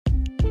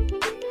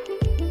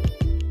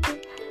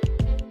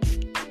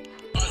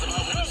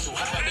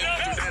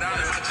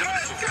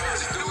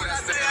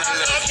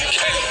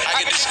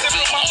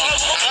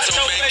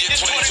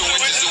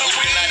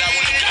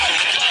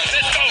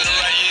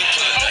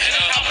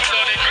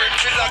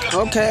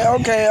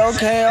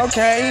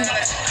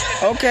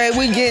Okay,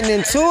 we getting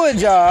into it,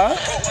 y'all.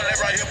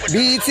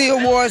 B.E.T.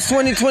 Awards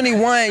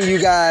 2021, you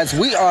guys.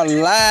 We are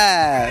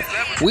live.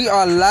 You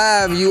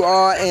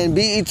are, and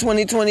B.E.T.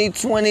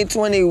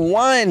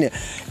 2021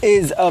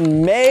 is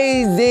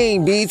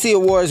amazing. B.E.T.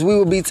 Awards, we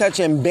will be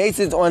touching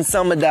bases on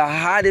some of the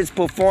hottest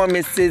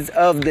performances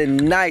of the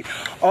night.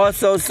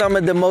 Also, some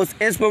of the most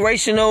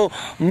inspirational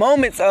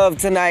moments of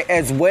tonight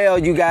as well,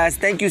 you guys.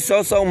 Thank you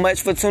so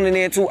much for tuning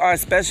in to our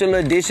special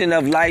edition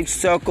of Life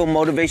Circle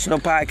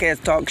Motivational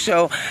Podcast Talk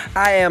Show.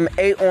 I am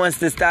A.Ons,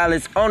 the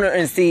stylist, owner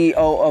and CEO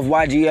of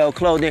YGL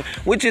Clothing,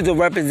 which is a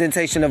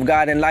representation of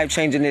God and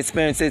life-changing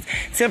experiences.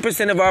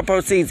 10% of our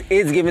proceeds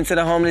is given to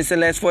the homeless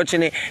and less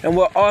fortunate, and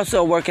we're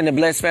also working to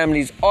bless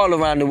families all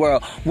around the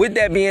world. With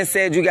that being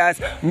said, you guys,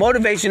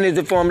 motivation is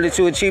the formula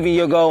to achieving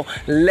your goal.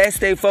 Let's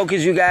stay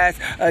focused, you guys.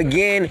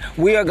 Again,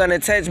 we are going to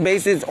touch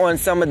bases on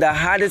some of the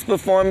hottest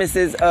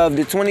performances of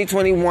the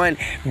 2021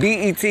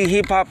 BET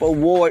Hip Hop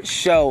Awards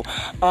show.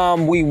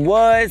 We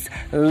was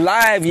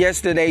live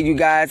yesterday, you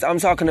guys. I'm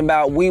talking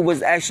about we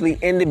was actually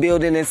in the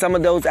building, and some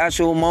of those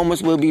actual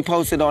moments will be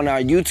posted on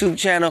our YouTube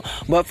channel.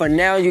 But for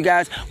now, you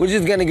guys, we're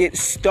just going to get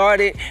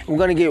started. We're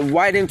going to get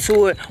right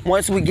into it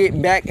once we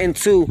get back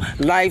into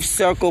Life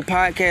Circle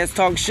Podcast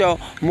Talk Show,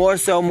 more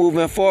so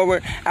moving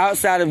forward.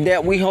 Outside of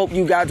that, we hope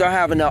you guys are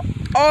having an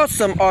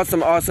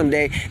awesome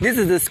day. This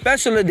is a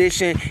special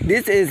edition.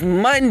 This is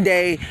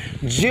Monday,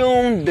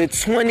 June the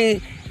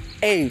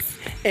 28th.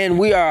 And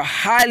we are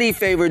highly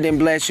favored and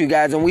blessed, you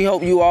guys. And we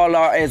hope you all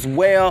are as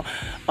well.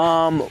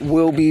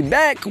 We'll be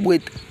back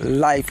with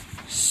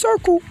Life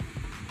Circle.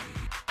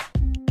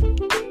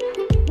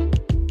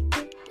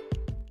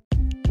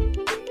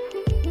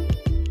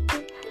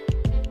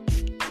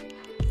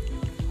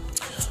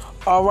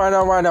 All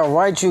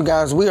right, you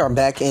guys. We are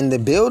back in the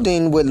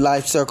building with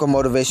Life Circle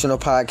Motivational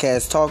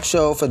Podcast Talk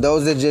Show. For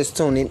those that just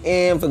tuning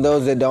in, for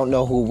those that don't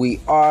know who we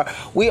are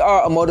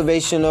a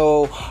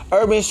motivational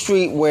urban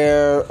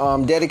streetwear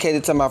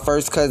dedicated to my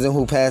first cousin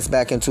who passed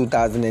back in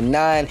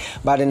 2009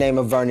 by the name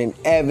of Vernon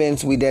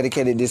Evans. We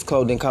dedicated this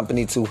clothing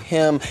company to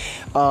him.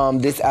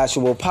 This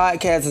actual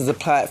podcast is a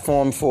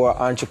platform for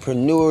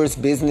entrepreneurs,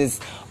 business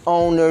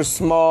owners,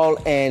 small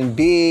and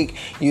big,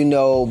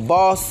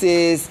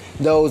 bosses,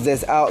 those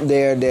that's out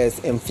there, that's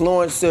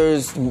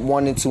influencers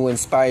wanting to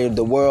inspire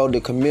the world,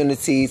 the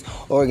communities,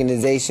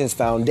 organizations,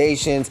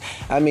 foundations.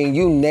 I mean,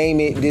 you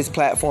name it, this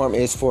platform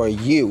is for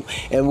you.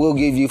 And we'll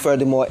give you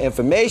furthermore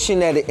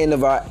information at the end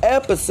of our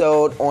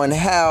episode on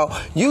how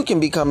you can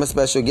become a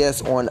special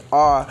guest on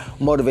our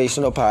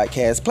motivational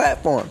podcast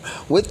platform.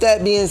 With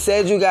that being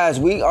said, you guys,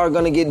 we are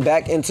going to get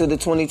back into the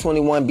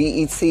 2021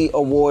 BET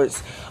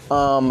Awards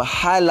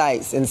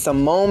highlights and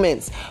some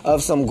moments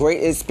of some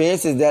great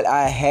experiences that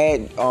I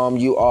had,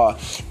 you all.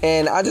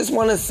 And I just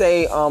want to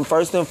say,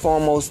 first and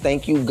foremost,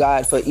 thank you,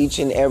 God, for each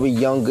and every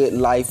Young Good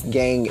Life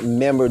Gang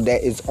member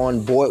that is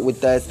on board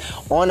with us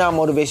on our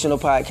motivational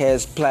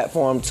podcast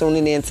platform,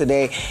 tuning in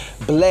today.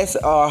 Bless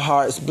our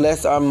hearts,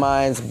 bless our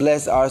minds,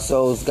 bless our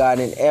souls, God,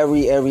 in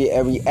every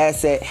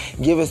asset.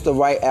 Give us the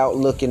right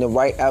outlook and the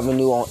right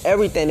avenue on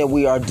everything that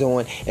we are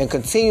doing, and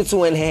continue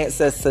to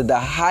enhance us to the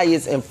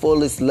highest and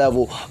fullest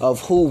level of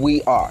who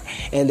we are,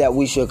 and that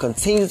we should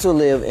continue to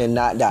live and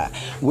not die.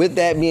 With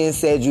that being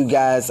said, you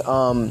guys,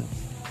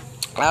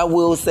 I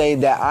will say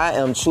that I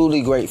am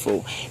truly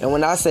grateful. And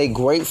when I say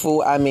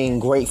grateful, I mean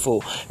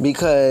grateful,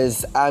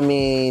 because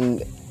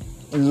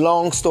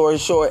long story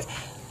short,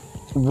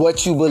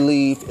 what you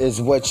believe is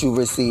what you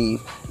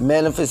receive.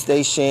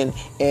 Manifestation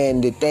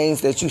and the things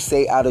that you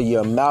say out of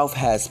your mouth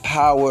has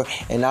power,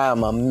 and I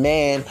am a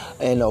man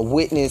and a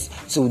witness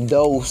to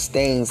those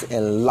things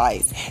in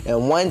life.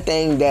 And one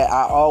thing that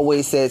I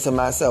always said to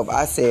myself,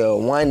 I said,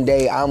 one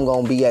day I'm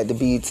going to be at the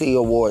BET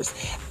Awards.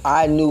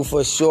 I knew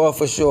for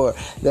sure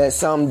that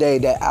someday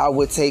that I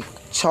would take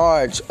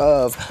charge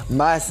of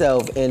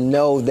myself and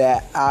know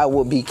that I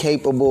would be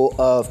capable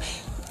of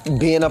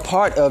being a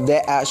part of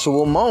that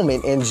actual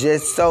moment. And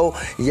just so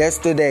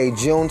yesterday,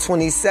 June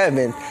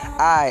 27th,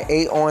 I,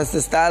 A.Ons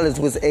the stylist,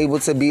 was able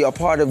to be a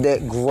part of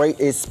that great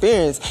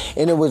experience.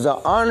 And it was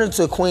an honor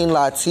to Queen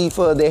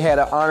Latifah. They had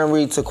an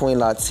honorary to Queen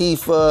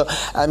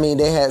Latifah.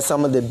 They had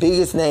some of the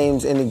biggest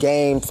names in the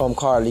game, from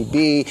Cardi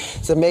B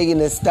to Megan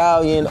Thee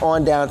Stallion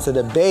on down to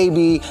the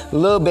baby,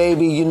 Lil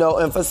Baby,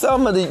 and for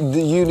some of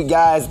you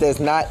guys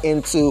that's not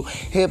into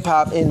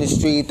hip-hop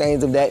industry,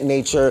 things of that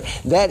nature,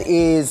 that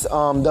is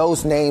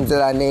those names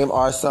that I name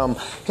are some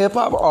hip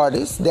hop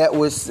artists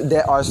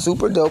that are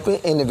super dope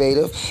and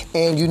innovative,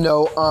 and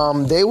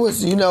they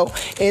was in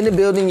the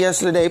building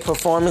yesterday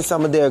performing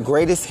some of their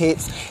greatest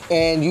hits,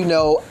 and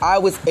I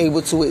was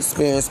able to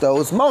experience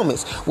those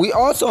moments. We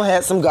also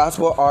had some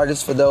gospel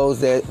artists, for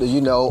those that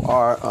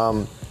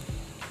are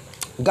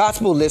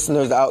gospel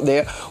listeners out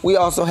there. We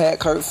also had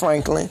Kirk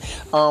Franklin,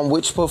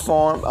 which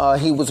performed.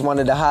 He was one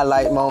of the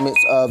highlight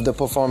moments of the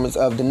performance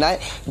of the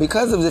night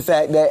because of the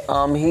fact that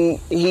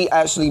he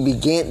actually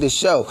began the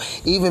show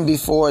even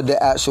before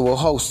the actual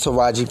host,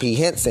 Taraji P.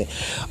 Henson.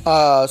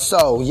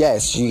 So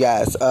yes, you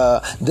guys,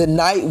 the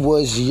night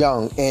was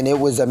young and it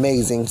was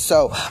amazing.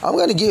 So I'm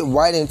gonna get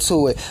right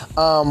into it.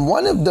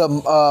 One of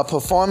the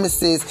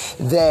performances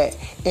that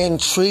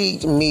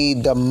intrigued me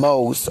the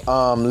most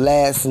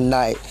last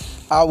night,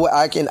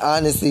 I can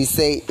honestly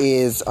say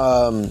is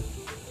I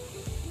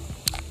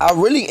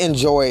really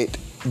enjoyed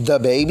the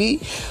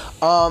baby.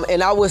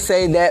 And I would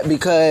say that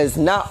because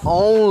not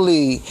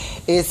only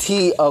is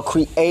he a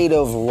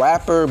creative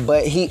rapper,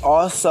 but he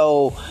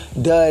also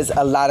does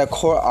a lot of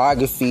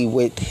choreography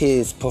with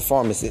his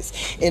performances.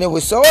 And it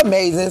was so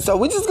amazing. So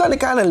we're just going to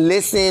kind of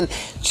listen,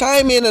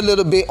 chime in a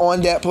little bit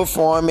on that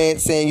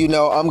performance. And, you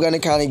know, I'm going to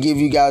kind of give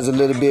you guys a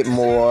little bit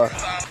more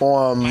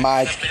on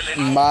my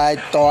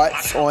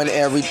thoughts on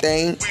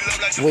everything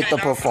with the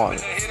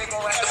performance.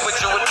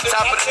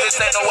 Top of this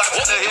ain't no watch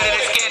to hit it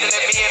again and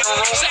me in the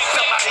room.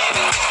 Somebody in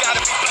it gotta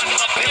be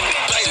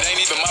it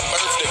ain't even my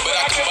birthday, but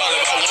I can ball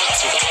if I want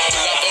to. I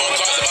phone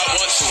calls if I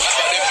want to. How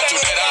about if I do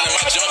that on in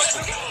my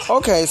jumpsuit?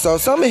 Okay, so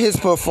some of his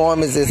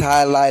performances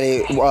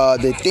highlighted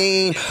the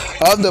theme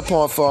of the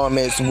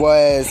performance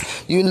was,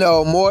 you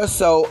know, more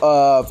so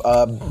of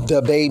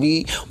the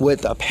baby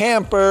with a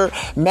pamper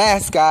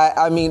mascot.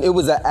 I mean, it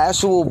was an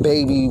actual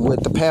baby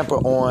with the pamper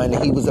on.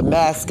 He was a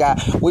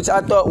mascot, which I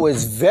thought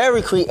was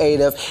very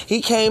creative.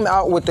 He came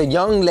out with a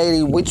young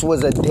lady, which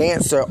was a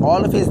dancer.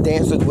 All of his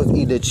dancers was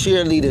either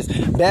cheerleaders,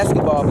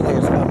 basketball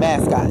players, or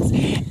mascots.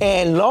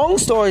 And long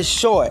story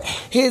short,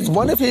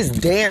 one of his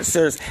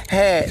dancers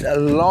had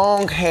long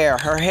hair.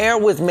 Her hair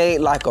was made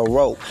like a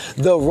rope.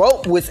 The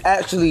rope was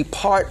actually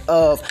part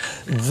of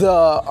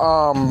the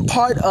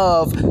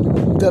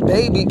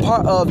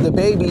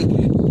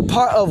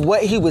part of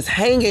what he was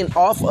hanging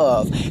off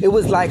of. It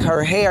was like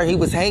her hair. He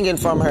was hanging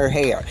from her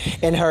hair,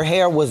 and her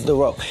hair was the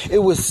rope. It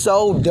was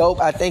so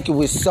dope. I think it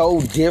was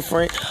so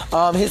different.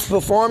 His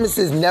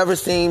performances never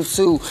seemed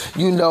to,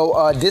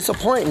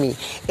 disappoint me.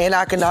 And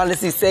I can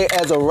honestly say,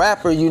 as a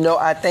rapper,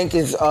 I think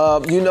it's,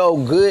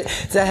 good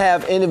to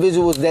have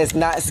individuals that's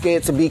not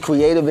scared to be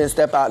creative and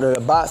step out of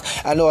the box.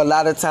 I know a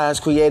lot of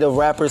times creative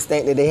rappers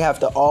think that they have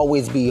to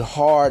always be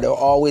hard or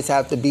always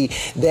have to be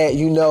that,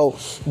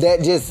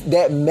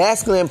 that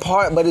masculine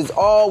part, but it's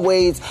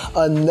always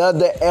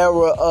another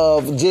era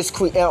of just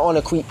on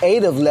a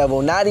creative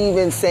level, not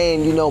even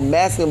saying,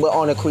 masculine, but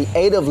on a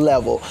creative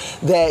level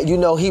that,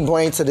 he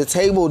brings to the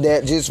table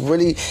that just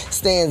really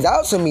stands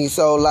out to me.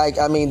 So,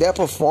 that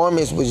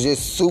performance was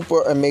just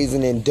super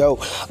amazing and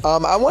dope.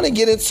 I want to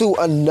get into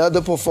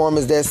another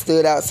performance that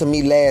stood out to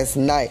me last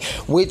night,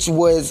 which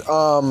was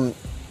the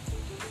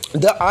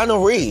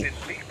honoree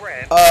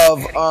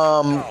of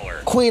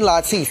Queen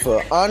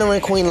Latifah,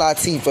 honoring Queen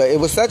Latifah. It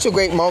was such a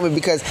great moment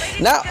because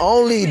not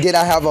only did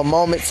I have a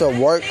moment to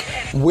work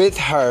with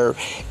her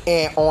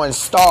and on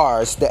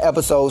Stars, the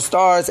episode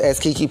Stars, as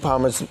Keke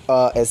Palmer's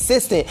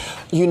assistant,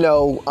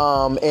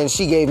 and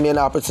she gave me an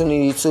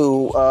opportunity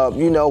to,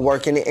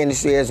 work in the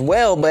industry as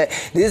well. But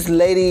this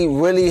lady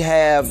really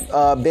have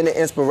been an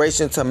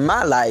inspiration to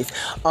my life,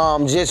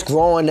 just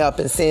growing up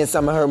and seeing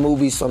some of her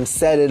movies from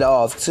Set It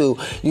Off to,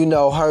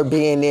 her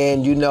being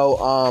in,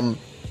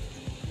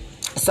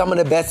 some of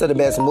the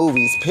best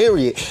movies,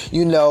 period.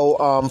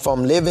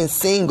 From Living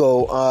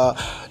Single,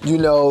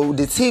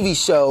 the TV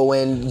show,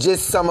 and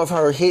just some of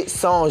her hit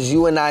songs,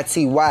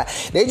 UNITY.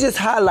 They just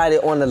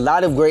highlighted on a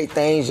lot of great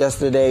things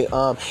yesterday.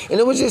 And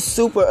it was just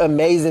super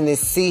amazing to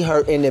see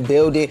her in the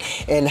building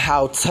and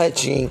how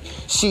touching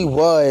she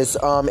was,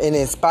 and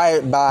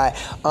inspired by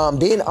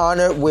being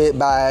honored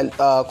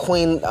by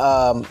Queen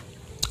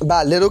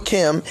by Little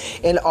Kim,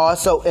 and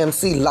also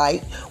MC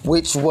Light,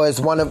 which was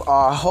one of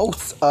our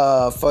hosts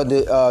for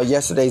the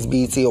yesterday's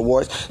B.E.T.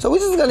 Awards. So we're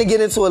just going to get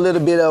into a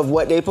little bit of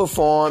what they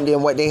performed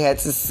and what they had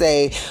to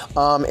say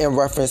in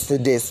reference to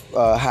this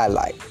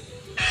highlight.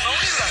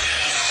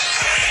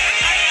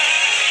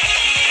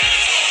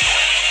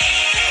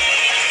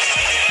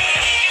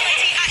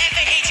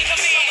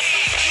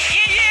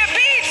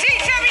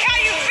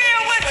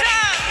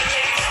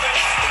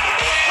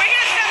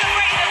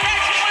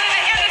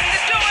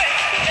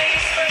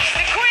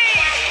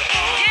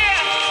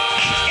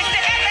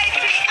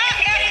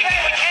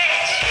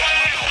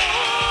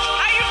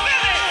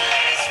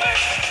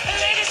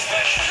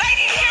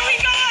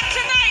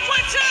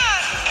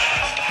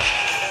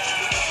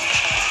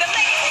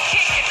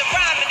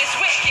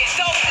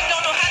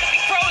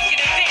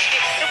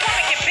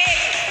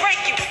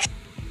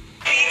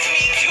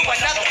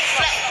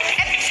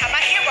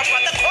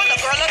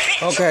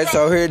 Okay,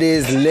 so here it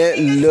is,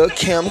 Lil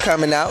Kim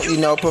coming out,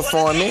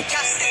 performing.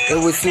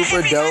 It was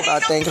super dope. I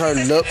think her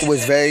look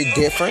was very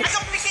different.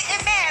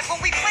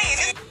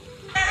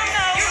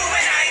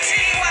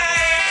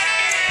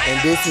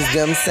 And this is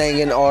them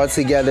singing all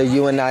together,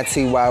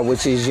 UNITY,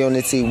 which is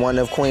Unity, one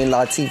of Queen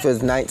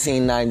Latifah's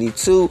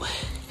 1992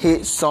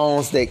 hit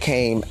songs that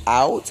came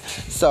out.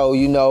 So,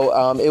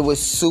 it was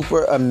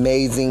super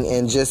amazing,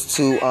 and just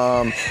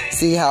to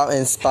see how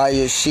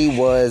inspired she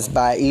was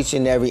by each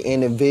and every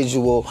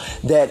individual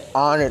that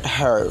honored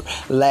her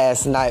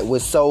last night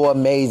was so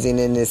amazing,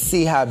 and to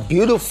see how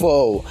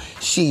beautiful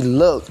she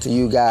looked,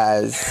 you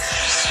guys.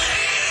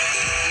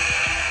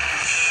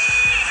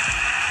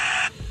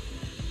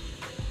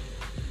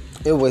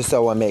 It was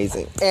so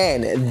amazing.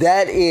 And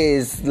that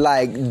is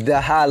like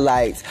the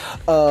highlight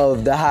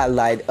of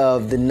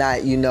the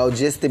night,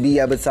 just to be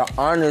able to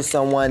honor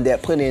someone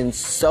that put in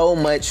so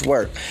much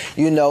work,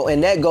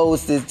 and that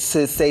goes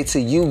to say to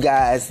you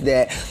guys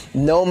that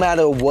no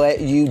matter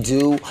what you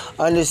do,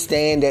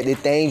 understand that the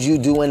things you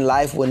do in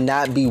life will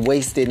not be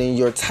wasted, and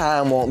your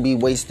time won't be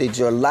wasted.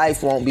 Your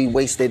life won't be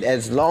wasted.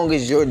 As long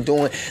as you're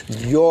doing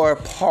your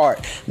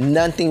part,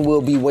 nothing will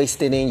be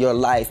wasted in your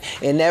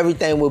life, and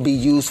everything will be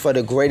used for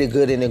the greater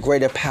good and the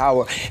greater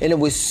power. And it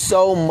was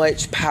so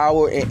much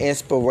power and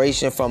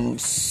inspiration from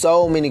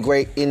so many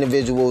great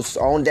individuals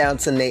on down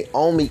to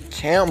Naomi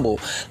Campbell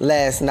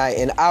last night,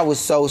 and I was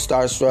so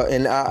starstruck,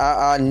 and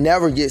I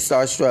never get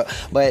starstruck,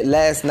 but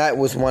last night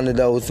was one of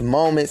those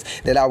moments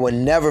that I will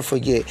never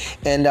forget.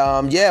 And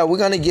we're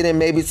gonna get in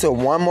maybe to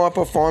one more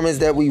performance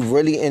that we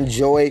really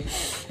enjoyed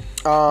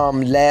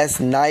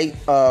last night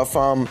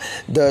from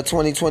the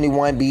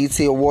 2021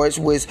 B.E.T. Awards,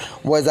 which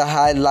was a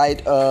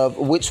highlight. Go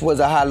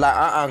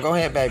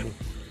ahead, baby.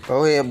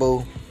 Go ahead,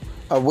 boo.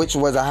 Which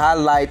was a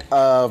highlight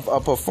of a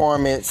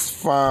performance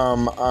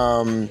from,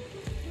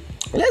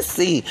 let's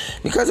see,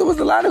 because it was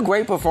a lot of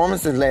great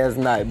performances last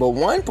night, but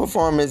one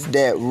performance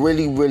that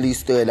really, really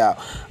stood out,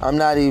 I'm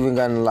not even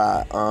gonna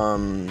lie,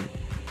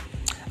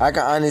 I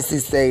can honestly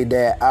say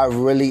that I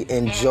really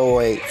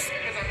enjoyed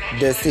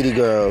the City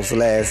Girls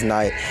last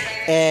night.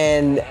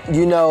 And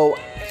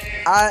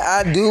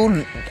I do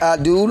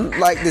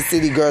like the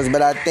City Girls,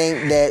 but I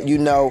think that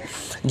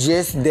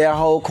just their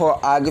whole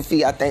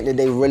choreography, I think that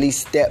they really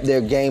stepped their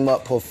game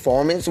up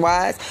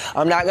performance-wise.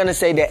 I'm not going to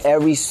say that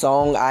every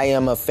song I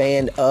am a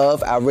fan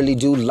of. I really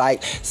do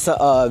like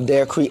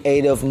their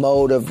creative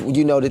mode of,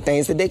 the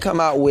things that they come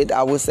out with.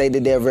 I would say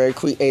that they're very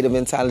creative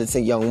and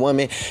talented young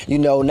women.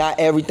 Not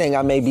everything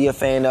I may be a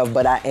fan of,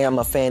 but I am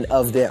a fan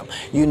of them,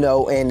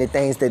 and the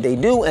things that they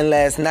do. And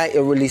last night,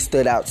 it really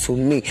stood out to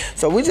me.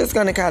 So we're just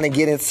going to kind of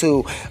get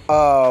into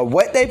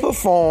what they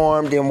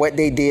performed and what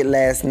they did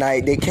last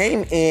night. They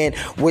came in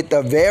with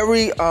a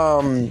very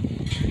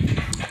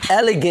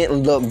elegant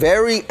look,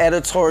 very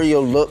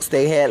editorial looks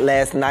they had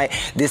last night.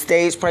 The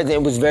stage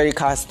presence was very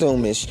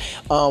costumish.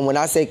 When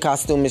I say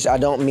costumish, I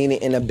don't mean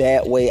it in a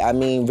bad way. I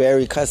mean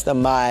very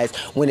customized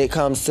when it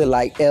comes to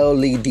like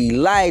LED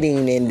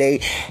lighting, and they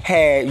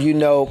had,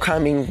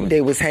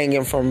 they was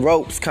hanging from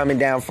ropes, coming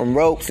down from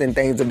ropes and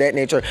things of that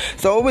nature.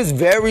 So it was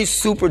very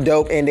super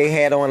dope, and they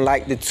had on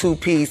like the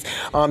two-piece,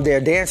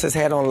 their dancers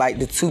had on like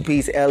the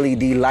two-piece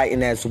LED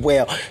lighting as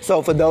well.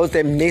 So for those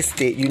that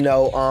missed it,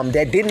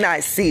 that did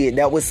not see it,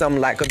 that was some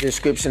like a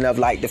description of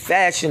like the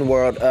fashion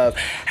world of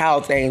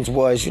how things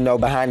was,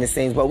 behind the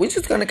scenes. But we're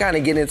just going to kind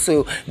of get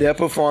into their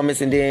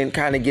performance and then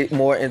kind of get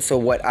more into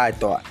what I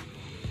thought.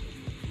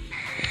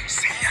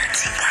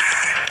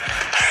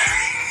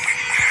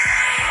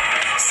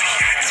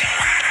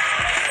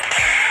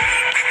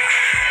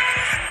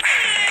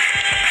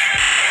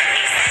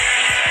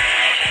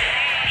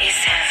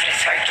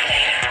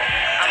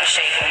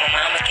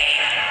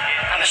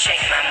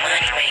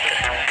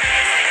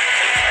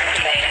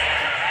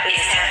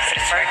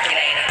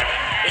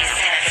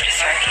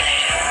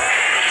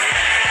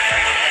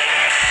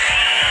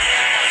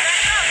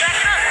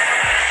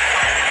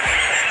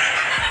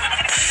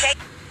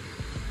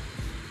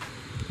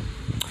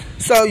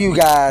 So you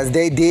guys,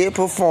 they did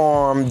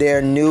perform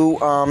their new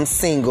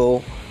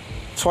single,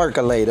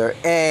 Twerkulator,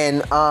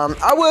 and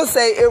I will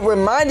say it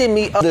reminded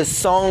me of the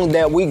song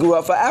that we grew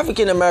up. For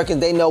African Americans,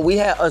 they know we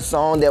had a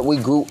song that we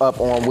grew up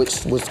on,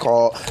 which was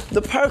called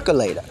The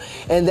Percolator,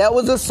 and that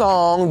was a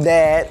song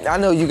that I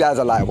know you guys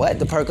are like, what,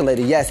 The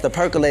Percolator? Yes, The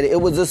Percolator.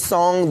 It was a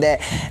song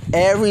that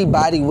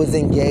everybody was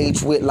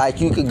engaged with.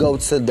 Like, you could go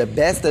to the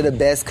best of the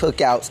best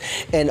cookouts,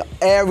 and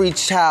every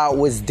child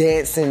was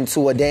dancing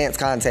to a dance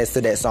contest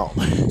to that song.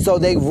 So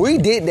they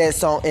redid that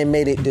song and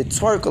made it The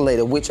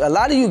Twerkulator, which a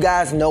lot of you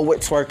guys know what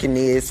twerking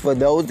is. For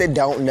those that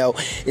don't know,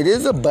 it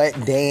is a butt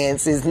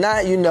dance. It's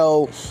not,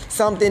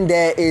 something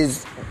that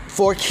is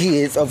for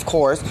kids, of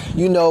course,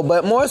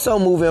 but more so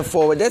moving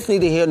forward. That's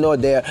neither here nor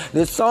there.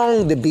 The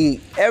song, the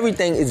beat,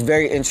 everything is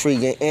very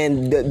intriguing,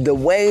 and the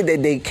way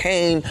that they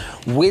came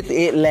with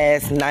it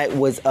last night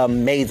was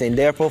amazing.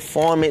 Their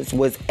performance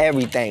was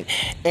everything,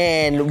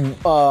 and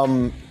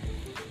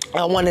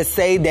I want to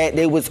say that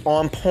they was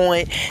on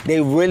point. They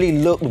really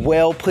looked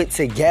well put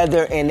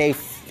together, and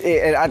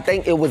I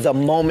think it was a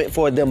moment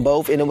for them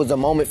both, and it was a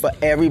moment for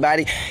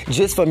everybody.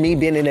 Just for me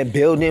being in a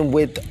building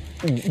with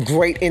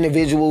great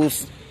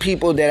individuals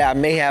people that I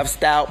may have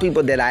styled,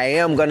 people that I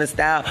am going to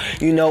style,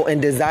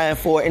 and design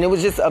for. And it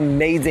was just an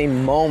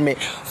amazing moment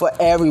for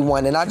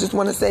everyone. And I just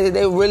want to say that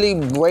they really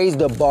raised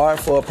the bar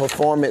for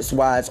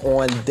performance-wise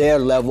on their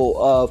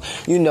level of,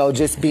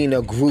 just being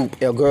a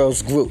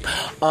girls group.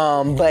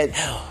 But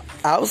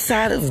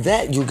outside of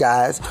that, you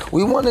guys,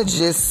 we want to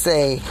just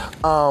say,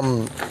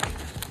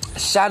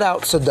 shout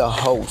out to the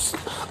host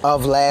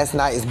of last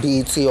night's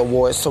B.E.T.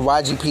 Awards,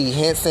 Taraji P.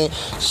 Henson.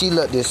 She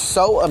looked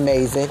so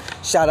amazing.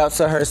 Shout out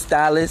to her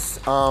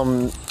stylist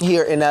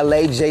here in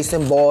LA,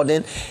 Jason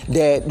Baldwin,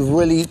 that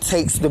really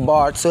takes the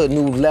bar to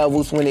new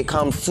levels when it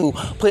comes to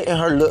putting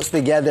her looks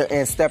together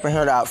and stepping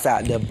her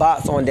outside the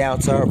box, on down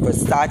to her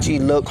Versace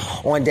look,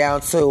 on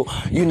down to,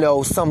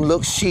 some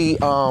looks she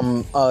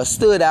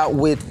stood out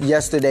with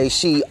yesterday.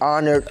 She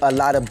honored a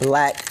lot of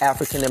black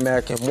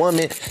African-American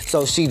women,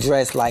 so she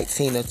dressed like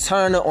Tina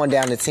Turner, on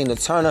down to Tina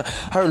Turner.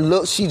 Her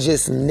look, she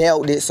just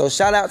nailed it. So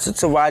shout out to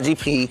Taraji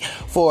P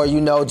for,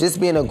 just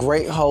being a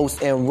great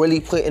host and really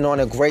putting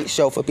on a great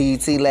show for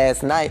B.E.T.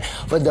 last night.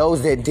 For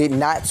those that did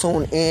not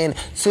tune in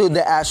to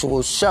the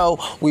actual show,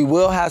 we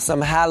will have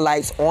some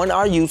highlights on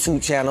our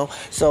YouTube channel.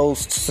 So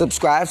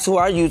subscribe to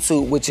our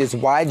YouTube, which is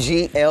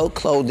YGL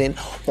Clothing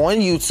on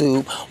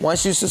YouTube.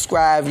 Once you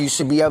subscribe, you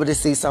should be able to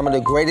see some of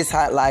the greatest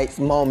highlights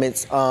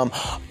moments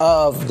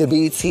of the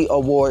B.E.T.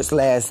 Awards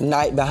last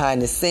night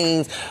behind the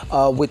scenes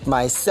with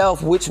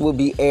myself, which will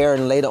be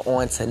airing later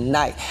on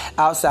tonight.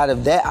 Outside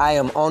of that, I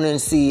am owner and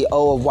CEO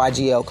of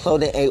YGL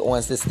Clothing,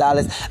 A.Owens the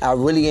Stylist. I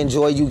really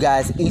enjoy you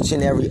guys each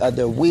and every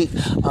other week.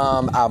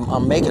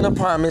 I'm making a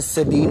promise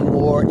to be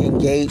more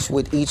engaged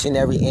with each and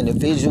every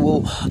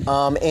individual.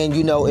 And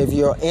if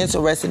you're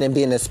interested in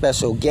being a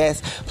special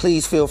guest,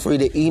 please feel free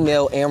to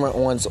email Aaron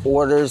Owens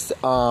Orders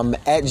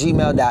at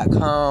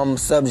gmail.com,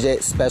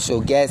 subject special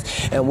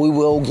guest, and we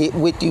will get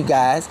with you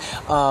guys.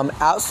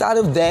 Outside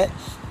of that,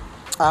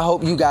 I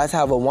hope you guys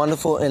have a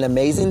wonderful and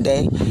amazing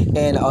day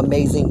and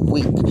amazing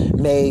week.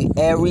 May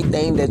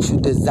everything that you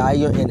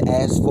desire and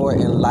ask for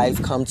in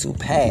life come to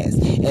pass,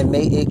 and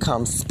may it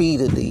come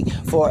speedily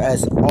for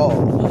us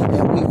all.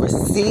 And we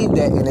receive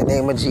that in the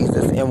name of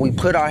Jesus. And we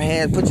place your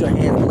hand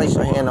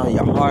on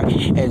your heart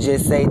and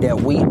just say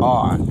that we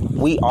are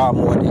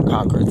more than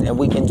conquerors, and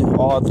we can do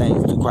all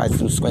things through Christ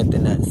who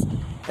strengthens us.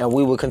 And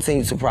we will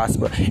continue to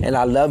prosper. And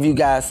I love you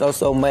guys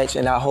so much.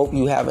 And I hope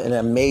you have an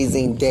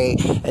amazing day,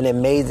 an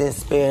amazing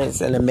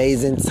experience, an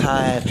amazing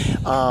time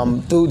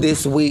through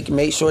this week.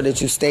 Make sure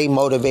that you stay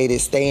motivated,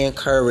 stay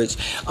encouraged,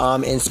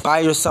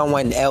 inspire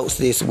someone else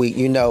this week,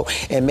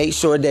 and make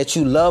sure that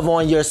you love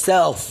on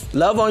yourself.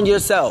 Love on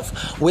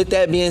yourself. With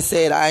that being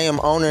said, I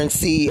am owner and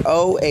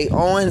CEO A.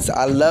 Owens.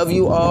 I love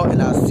you all,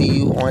 and I'll see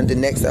you on the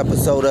next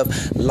episode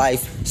of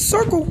Life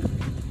Circle.